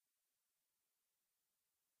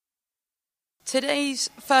Today's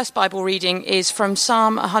first Bible reading is from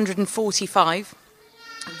Psalm 145,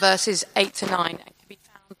 verses 8 to 9, and can be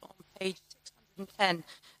found on page 610 of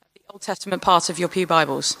the Old Testament part of your Pew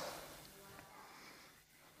Bibles.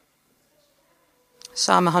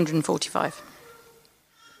 Psalm 145.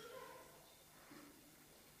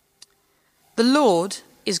 The Lord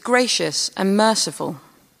is gracious and merciful,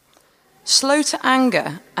 slow to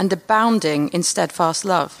anger and abounding in steadfast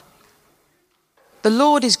love. The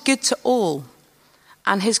Lord is good to all,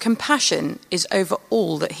 and his compassion is over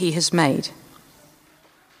all that he has made.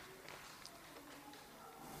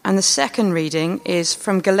 And the second reading is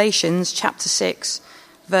from Galatians chapter 6,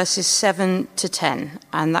 verses 7 to 10,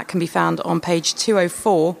 and that can be found on page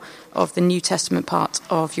 204 of the New Testament part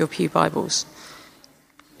of your Pew Bibles.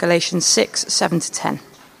 Galatians 6, 7 to 10.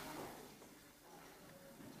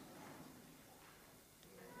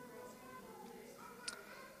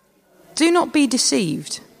 Do not be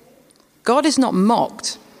deceived. God is not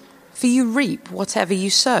mocked, for you reap whatever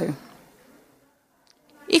you sow.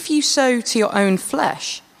 If you sow to your own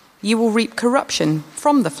flesh, you will reap corruption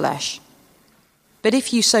from the flesh. But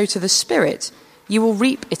if you sow to the Spirit, you will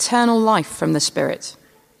reap eternal life from the Spirit.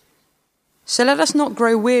 So let us not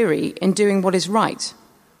grow weary in doing what is right,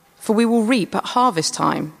 for we will reap at harvest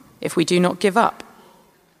time if we do not give up.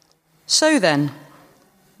 So then,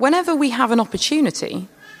 whenever we have an opportunity,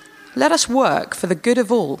 let us work for the good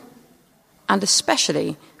of all, and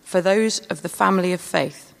especially for those of the family of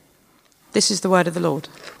faith. This is the word of the Lord.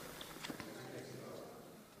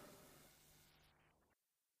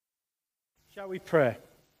 Shall we pray?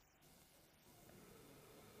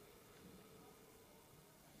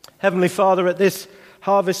 Heavenly Father, at this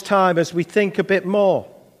harvest time, as we think a bit more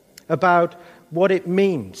about what it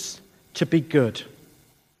means to be good,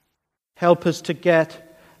 help us to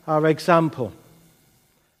get our example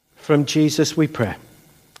from Jesus, we pray.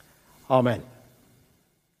 Amen.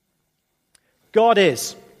 God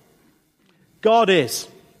is.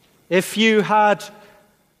 If you had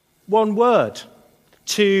one word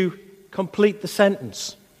to complete the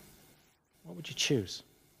sentence, what would you choose?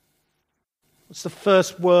 What's the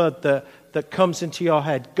first word that comes into your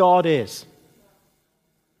head? God is.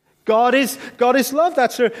 God is love.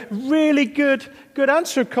 That's a really good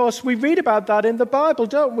answer. Of course, we read about that in the Bible,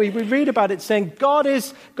 don't we? We read about it saying God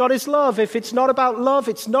is love. If it's not about love,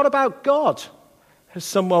 it's not about God, as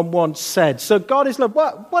someone once said. So God is love.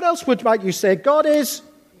 What else might you say? God is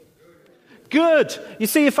good. You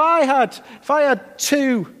see, if I had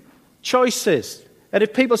two choices, and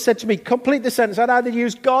if people said to me, complete the sentence, I'd either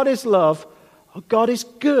use God is love or God is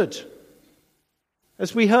good.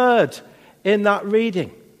 As we heard in that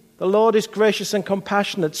reading, the Lord is gracious and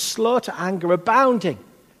compassionate, slow to anger, abounding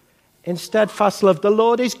in steadfast love. The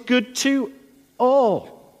Lord is good to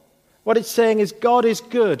all. What it's saying is God is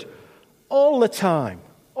good all the time.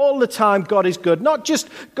 All the time God is good. Not just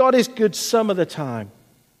God is good some of the time.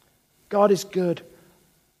 God is good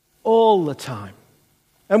all the time.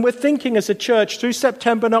 And we're thinking as a church through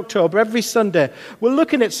September and October, every Sunday, we're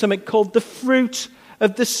looking at something called the fruit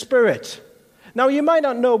of the Spirit. Now, you might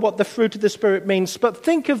not know what the fruit of the Spirit means, but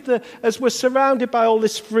think of as we're surrounded by all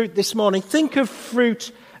this fruit this morning, think of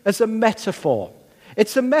fruit as a metaphor.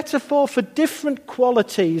 It's a metaphor for different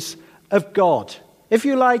qualities of God, if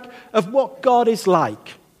you like, of what God is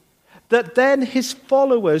like, that then his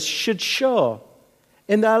followers should show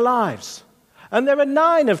in their lives. And there are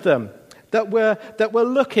 9 of them that we're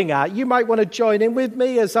looking at. You might want to join in with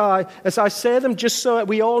me as I say them, just so that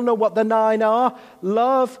we all know what the 9 are.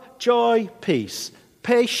 Love, joy, peace,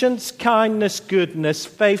 patience, kindness, goodness,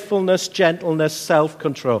 faithfulness, gentleness,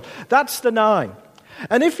 self-control. That's the 9.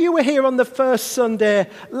 And if you were here on the first Sunday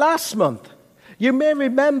last month, you may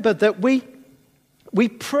remember that we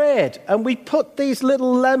prayed and we put these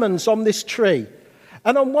little lemons on this tree.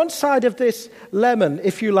 And on one side of this lemon,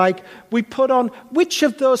 if you like, we put on which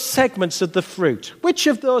of those segments of the fruit, which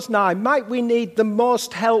of those 9 might we need the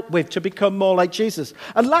most help with to become more like Jesus.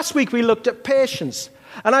 And last week we looked at patience.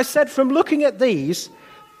 And I said from looking at these,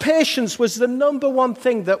 patience was the number one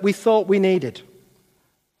thing that we thought we needed.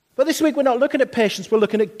 But this week we're not looking at patience, we're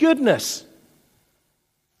looking at goodness.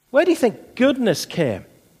 Where do you think goodness came?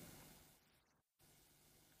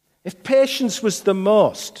 If patience was the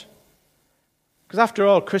most, because after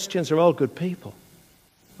all, Christians are all good people,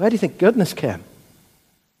 where do you think goodness came?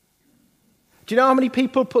 Do you know how many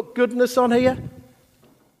people put goodness on here?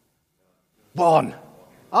 1.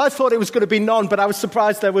 I thought it was going to be none, but I was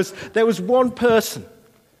surprised there was 1 person.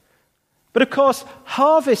 But of course,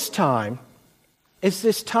 harvest time is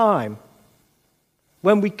this time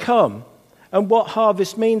when we come, and what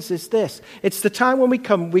harvest means is this. It's the time when we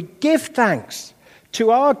come, we give thanks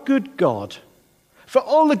to our good God for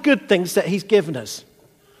all the good things that he's given us.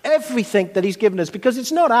 Everything that he's given us, because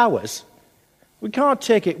it's not ours. We can't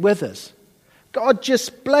take it with us. God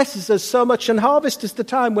just blesses us so much, and harvest is the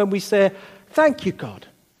time when we say, thank you, God.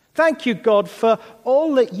 Thank you, God, for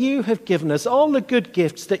all that you have given us, all the good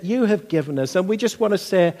gifts that you have given us, and we just want to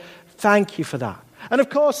say thank you for that. And of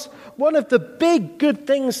course, one of the big good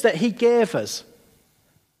things that he gave us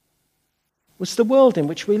was the world in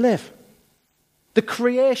which we live. The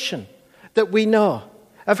creation that we know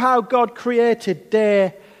of how God created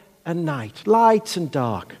day and night, light and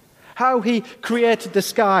dark. How he created the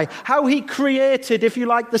sky. How he created, if you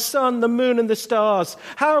like, the sun, the moon and the stars.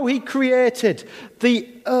 How he created the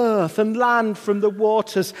earth and land from the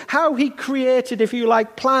waters. How he created, if you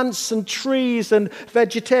like, plants and trees and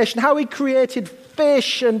vegetation. How he created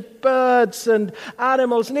fish and birds and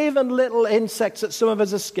animals and even little insects that some of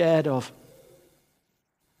us are scared of.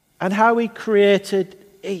 And how he created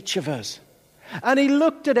each of us. And he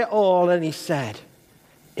looked at it all and he said,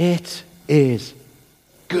 it is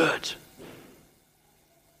good.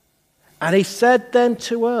 And he said then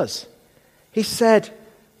to us, he said,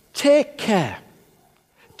 take care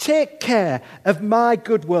of my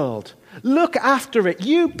good world. Look after it.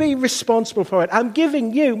 You be responsible for it. I'm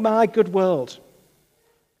giving you my good world.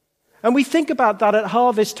 And we think about that at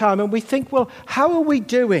harvest time and we think, well, how are we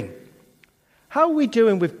doing? How are we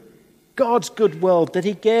doing with God's good world that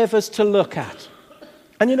he gave us to look at?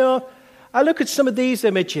 And you know, I look at some of these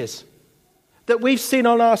images that we've seen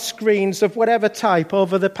on our screens of whatever type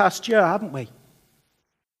over the past year, haven't we?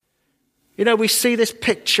 You know, we see this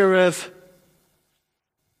picture of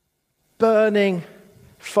burning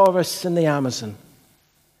forests in the Amazon.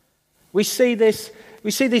 We see these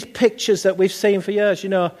pictures that we've seen for years, you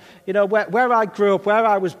know where I grew up, where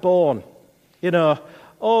I was born, you know,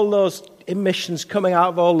 all those emissions coming out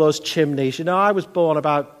of all those chimneys. You know, I was born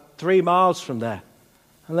about 3 miles from there,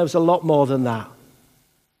 and there was a lot more than that.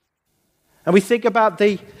 And we think about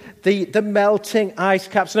the melting ice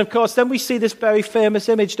caps. And of course, then we see this very famous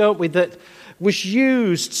image, don't we, that was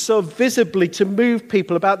used so visibly to move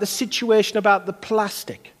people about the situation about the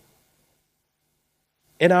plastic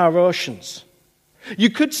in our oceans. You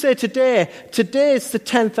could say today is the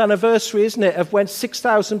 10th anniversary, isn't it, of when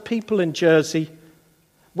 6,000 people in Jersey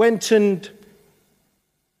went and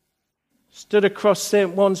stood across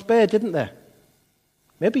St. Juan's Bay, didn't they?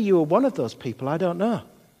 Maybe you were one of those people, I don't know.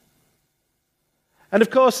 And of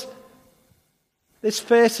course, this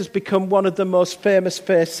face has become one of the most famous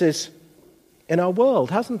faces in our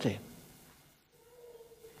world, hasn't it?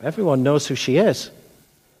 Everyone knows who she is.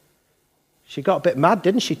 She got a bit mad,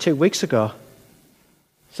 didn't she, 2 weeks ago?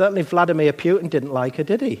 Certainly Vladimir Putin didn't like her,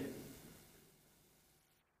 did he?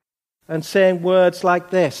 And saying words like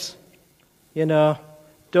this, you know,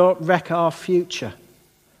 don't wreck our future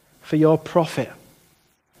for your profit.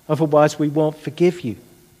 Otherwise we won't forgive you.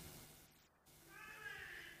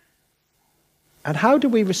 And how do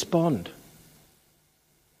we respond?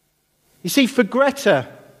 You see, for Greta,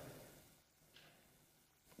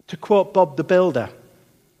 to quote Bob the Builder,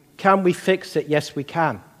 can we fix it? Yes, we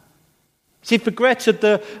can. See, for Greta,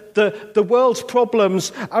 the world's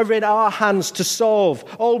problems are in our hands to solve.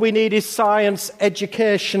 All we need is science,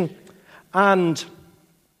 education, and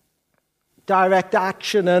direct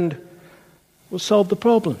action, and we'll solve the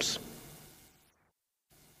problems.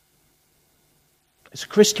 As a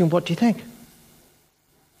Christian, what do you think?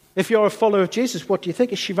 If you're a follower of Jesus, what do you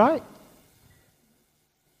think? Is she right?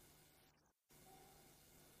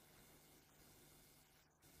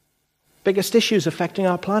 Biggest issues affecting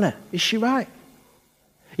our planet. Is she right?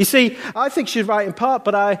 You see, I think she's right in part,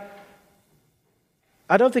 but I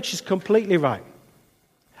don't think she's completely right.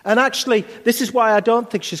 And actually, this is why I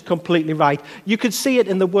don't think she's completely right. You can see it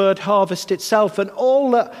in the word harvest itself and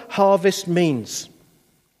all that harvest means.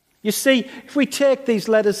 You see, if we take these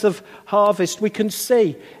letters of harvest, we can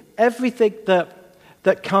see everything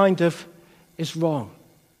that kind of is wrong.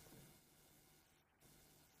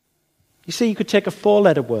 You see, you could take a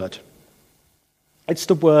 4-letter word. It's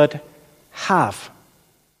the word have.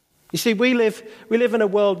 You see, we live in a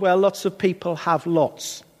world where lots of people have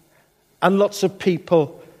lots, and lots of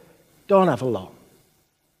people don't have a lot.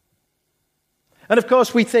 And of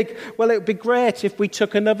course we think, well, it would be great if we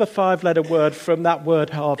took another 5-letter word from that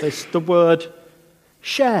word harvest, the word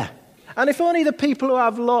share. And if only the people who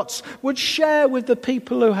have lots would share with the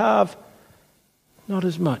people who have not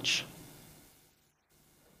as much.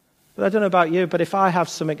 But I don't know about you, but if I have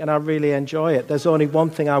something and I really enjoy it, there's only one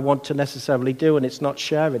thing I want to necessarily do, and it's not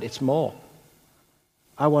share it, it's more.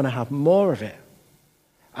 I want to have more of it.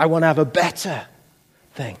 I want to have a better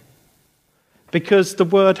thing. Because the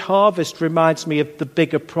word harvest reminds me of the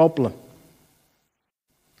bigger problem.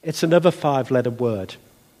 It's another 5-letter word.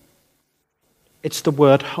 It's the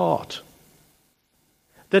word heart.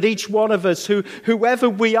 That each one of us, whoever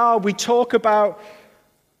we are, we talk about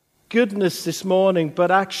goodness this morning, but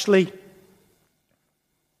actually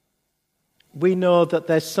we know that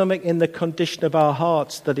there's something in the condition of our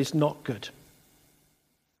hearts that is not good.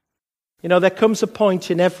 You know, there comes a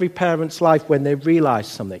point in every parent's life when they realize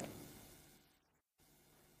something.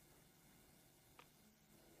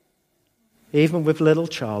 Even with little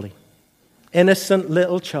Charlie. Innocent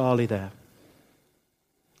little Charlie there.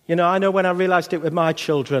 You know, I know when I realized it with my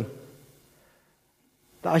children,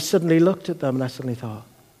 that I suddenly looked at them and I suddenly thought,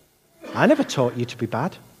 I never taught you to be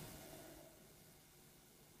bad.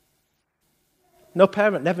 No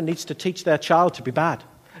parent never needs to teach their child to be bad.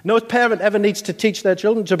 No parent ever needs to teach their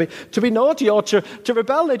children to be naughty or to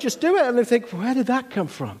rebel. They just do it and they think, where did that come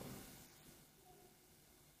from?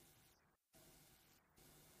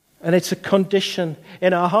 And it's a condition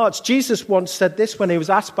in our hearts. Jesus once said this when he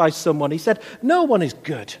was asked by someone. He said, no one is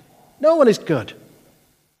good. No one is good.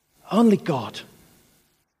 Only God.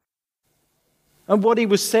 And what he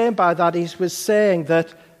was saying by that, he was saying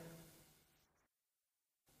that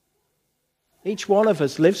each one of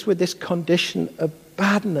us lives with this condition of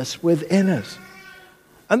badness within us.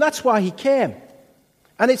 And that's why he came.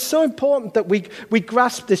 And it's so important that we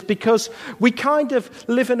grasp this, because we kind of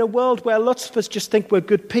live in a world where lots of us just think we're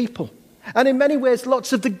good people. And in many ways,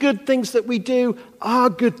 lots of the good things that we do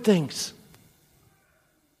are good things.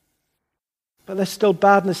 But there's still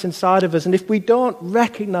badness inside of us. And if we don't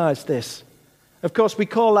recognize this, of course, we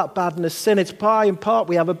call that badness sin. It's by and part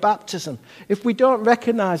we have a baptism. If we don't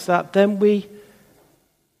recognize that, then we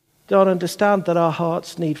don't understand that our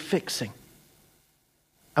hearts need fixing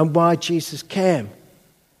and why Jesus came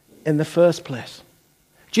in the first place.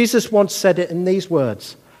 Jesus once said it in these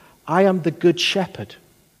words, I am the good shepherd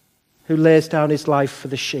who lays down his life for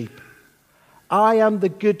the sheep. I am the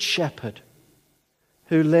good shepherd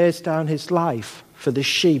who lays down his life for the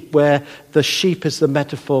sheep, where the sheep is the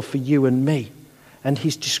metaphor for you and me. And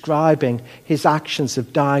he's describing his actions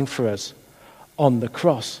of dying for us on the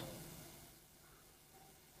cross.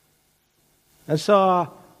 And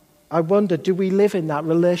so I wonder, do we live in that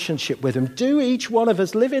relationship with him? Do each one of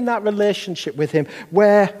us live in that relationship with him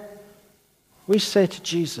where we say to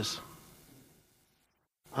Jesus,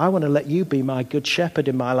 I want to let you be my good shepherd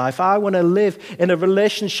in my life. I want to live in a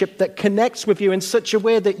relationship that connects with you in such a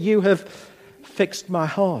way that you have fixed my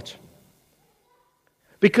heart.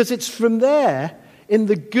 Because it's from there, in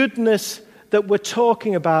the goodness that we're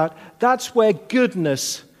talking about, that's where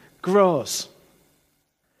goodness grows.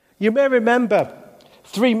 You may remember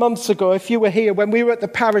 3 months ago, if you were here, when we were at the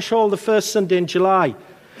parish hall the first Sunday in July,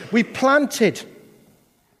 we planted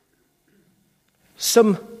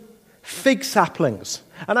some fig saplings.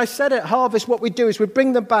 And I said at Harvest, what we do is we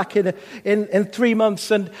bring them back in 3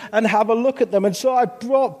 months and have a look at them. And so I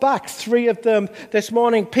brought back 3 of them this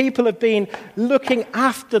morning. People have been looking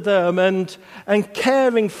after them and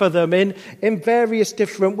caring for them in various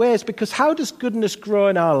different ways. Because how does goodness grow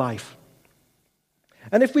in our life?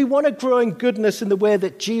 And if we want to grow in goodness in the way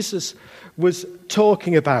that Jesus was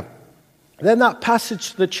talking about, then that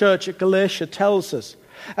passage to the church at Galatia tells us.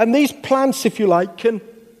 And these plants, if you like, can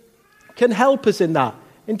help us in that,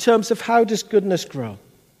 in terms of how does goodness grow.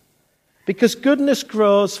 Because goodness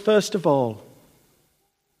grows, first of all,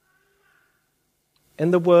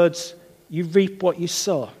 in the words, you reap what you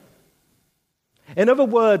sow. In other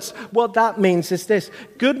words, what that means is this: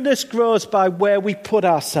 goodness grows by where we put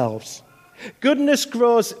ourselves. Goodness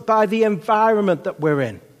grows by the environment that we're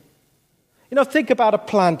in. You know, think about a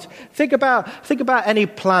plant. Think about any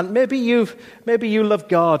plant. Maybe you love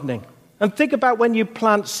gardening. And think about when you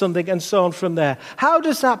plant something and so on from there. How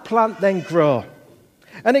does that plant then grow?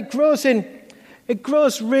 And it grows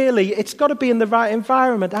really, it's got to be in the right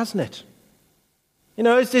environment, hasn't it? You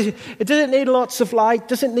know, it doesn't need lots of light,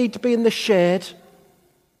 doesn't need to be in the shade.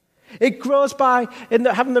 It grows by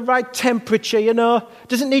having the right temperature, you know.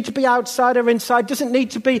 Doesn't need to be outside or inside. Doesn't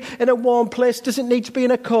need to be in a warm place. Doesn't need to be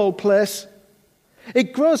in a cold place.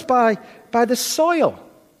 It grows by the soil.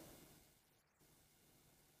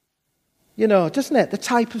 You know, doesn't it? The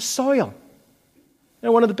type of soil. You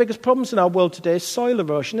know, one of the biggest problems in our world today is soil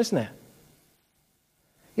erosion, isn't it?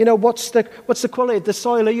 You know, what's the quality of the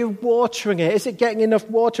soil? Are you watering it? Is it getting enough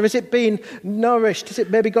water? Is it being nourished? Has it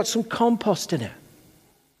maybe got some compost in it?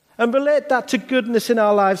 And relate that to goodness in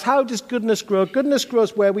our lives. How does goodness grow? Goodness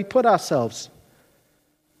grows where we put ourselves.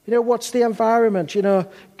 You know, what's the environment? You know,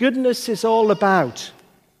 goodness is all about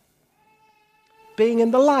being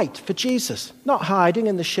in the light for Jesus. Not hiding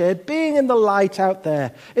in the shade, being in the light out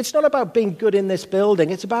there. It's not about being good in this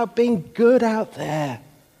building. It's about being good out there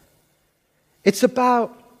It's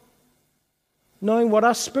about knowing what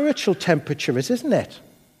our spiritual temperature is, isn't it?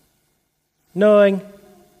 Knowing,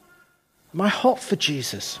 am I hot for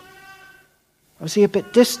Jesus? Or is he a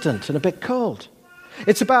bit distant and a bit cold?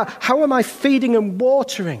 It's about how am I feeding and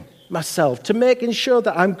watering myself to making sure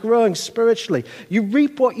that I'm growing spiritually. You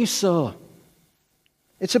reap what you sow.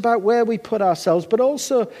 It's about where we put ourselves, but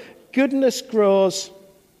also goodness grows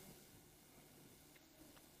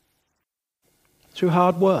through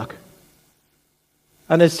hard work.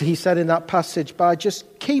 And as he said in that passage, by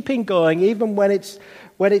just keeping going, even when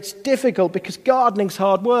it's difficult, because gardening's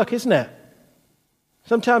hard work, isn't it?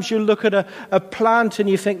 Sometimes you look at a plant and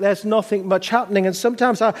you think there's nothing much happening. And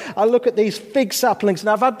sometimes I look at these fig saplings, and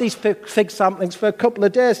I've had these fig saplings for a couple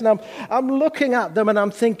of days, and I'm looking at them and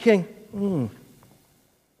I'm thinking,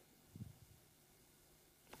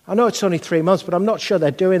 I know it's only 3 months, but I'm not sure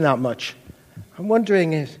they're doing that much. I'm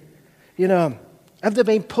wondering have they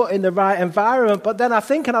been put in the right environment? But then I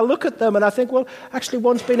think, and I look at them and I think, well, actually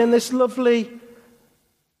one's been in this lovely,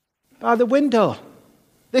 by the window.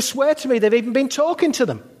 They swear to me they've even been talking to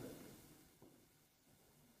them.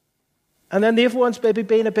 And then the other one's maybe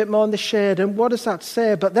been a bit more in the shade. And what does that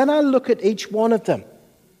say? But then I look at each one of them.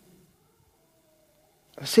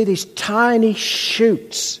 I see these tiny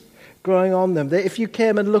shoots growing on them. If you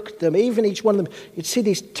came and looked at them, even each one of them, you'd see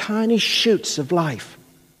these tiny shoots of life.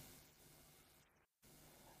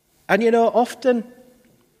 And often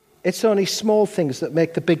it's only small things that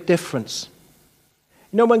make the big difference.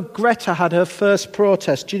 When Greta had her first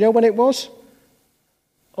protest, do you know when it was?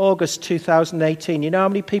 August 2018. You know how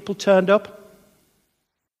many people turned up?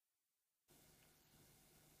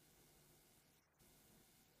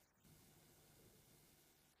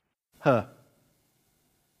 Her.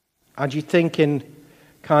 And you think in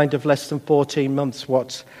kind of less than 14 months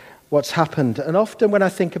what's happened. And often when I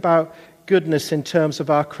think about goodness in terms of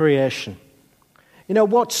our creation,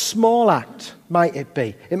 what small act might it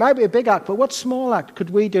be? It might be a big act, but what small act could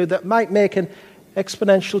we do that might make an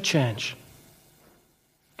exponential change?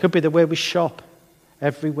 It could be the way we shop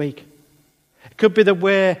every week. It could be the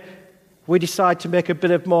way we decide to make a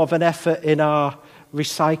bit of more of an effort in our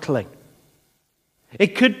recycling.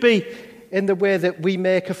 It could be in the way that we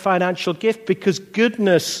make a financial gift, because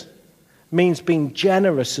goodness means being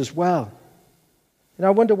generous as well. And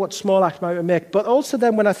I wonder what small act might we make. But also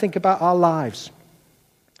then when I think about our lives,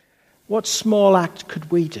 what small act could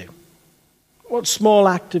we do? What small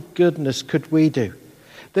act of goodness could we do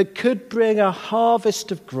that could bring a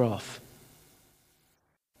harvest of growth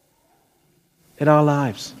in our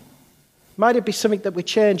lives? Might it be something that we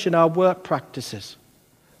change in our work practices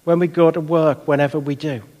when we go to work, whenever we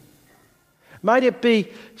do? Might it be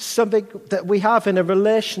something that we have in a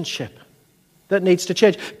relationship that needs to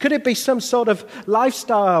change? Could it be some sort of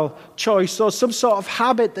lifestyle choice or some sort of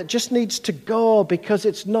habit that just needs to go because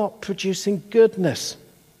it's not producing goodness?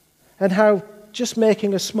 And how just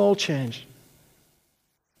making a small change,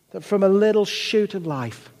 that from a little shoot of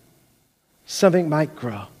life, something might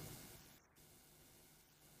grow.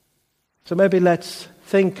 So maybe let's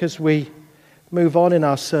think as we move on in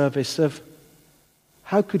our service of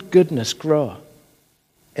how could goodness grow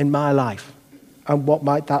in my life, and what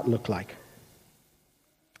might that look like?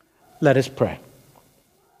 Let us pray.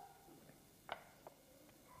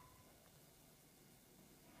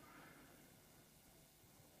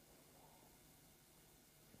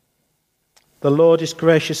 The Lord is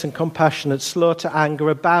gracious and compassionate, slow to anger,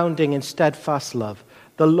 abounding in steadfast love.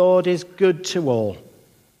 The Lord is good to all.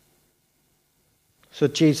 So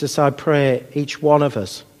Jesus, I pray each one of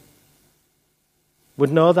us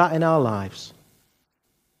would know that in our lives.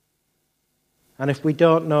 And if we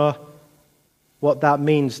don't know what that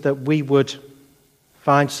means, that we would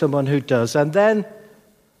find someone who does. And then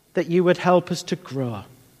that you would help us to grow,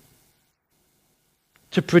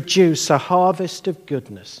 to produce a harvest of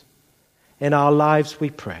goodness in our lives, we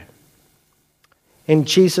pray. In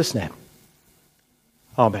Jesus' name,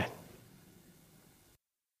 amen.